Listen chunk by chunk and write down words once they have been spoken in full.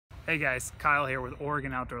Hey guys, Kyle here with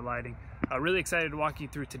Oregon Outdoor Lighting. Really excited to walk you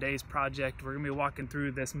through today's project. We're going to be walking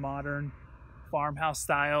through this modern farmhouse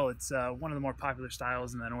style. It's one of the more popular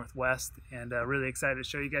styles in the Northwest, and really excited to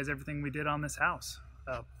show you guys everything we did on this house.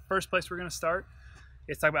 First place we're going to start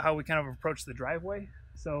is talk about how we kind of approach the driveway.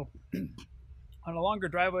 So on a longer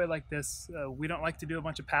driveway like this, we don't like to do a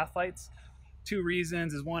bunch of path lights. Two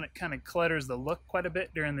reasons is one, it kind of clutters the look quite a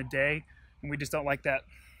bit during the day, and we just don't like that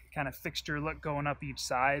kind of fixture look going up each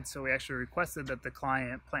side. So we actually requested that the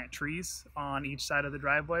client plant trees on each side of the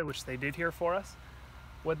driveway, which they did here for us.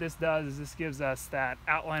 What this does is this gives us that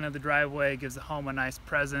outline of the driveway, gives the home a nice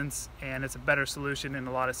presence, and it's a better solution in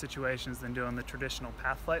a lot of situations than doing the traditional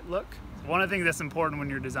path light look. One of the things that's important when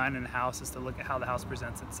you're designing a house is to look at how the house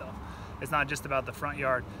presents itself. It's not just about the front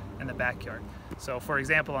yard and the backyard. So for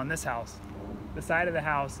example, on this house, the side of the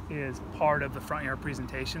house is part of the front yard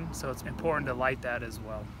presentation, so it's important to light that as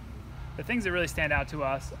well. The things that really stand out to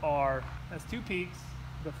us are, as two peaks,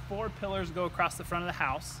 the four pillars go across the front of the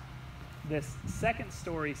house, this second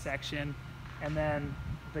story section, and then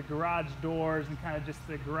the garage doors and kind of just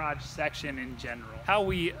the garage section in general. How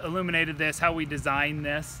we illuminated this, how we designed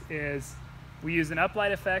this, is we use an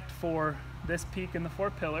uplight effect for this peak and the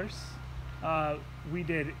four pillars. We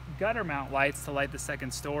did gutter mount lights to light the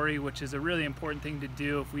second story, which is a really important thing to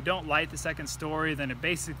do. If we don't light the second story, then it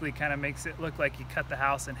basically kind of makes it look like you cut the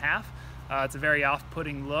house in half. It's a very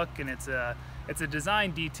off-putting look, and it's a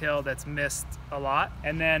design detail that's missed a lot.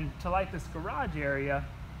 And then to light this garage area,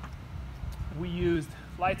 we used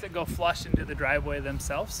lights that go flush into the driveway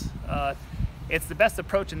themselves. It's the best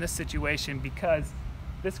approach in this situation because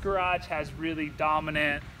this garage has really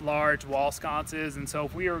dominant, large wall sconces, and so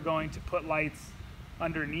if we were going to put lights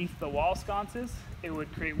underneath the wall sconces, it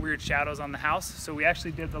would create weird shadows on the house. So we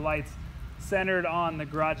actually did the lights centered on the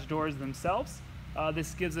garage doors themselves.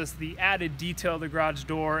 This gives us the added detail of the garage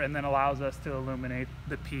door and then allows us to illuminate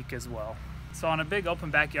the peak as well. So on a big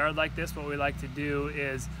open backyard like this, what we like to do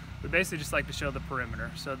is we basically just like to show the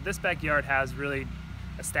perimeter. So this backyard has really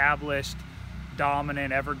established,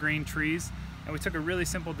 dominant evergreen trees, and we took a really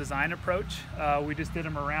simple design approach. We just did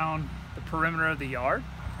them around the perimeter of the yard.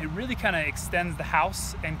 It really kind of extends the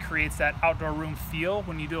house and creates that outdoor room feel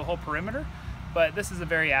when you do a whole perimeter. But this is a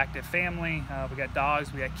very active family. We got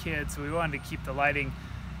dogs, we got kids, so we wanted to keep the lighting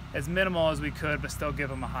as minimal as we could, but still give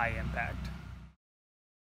them a high impact.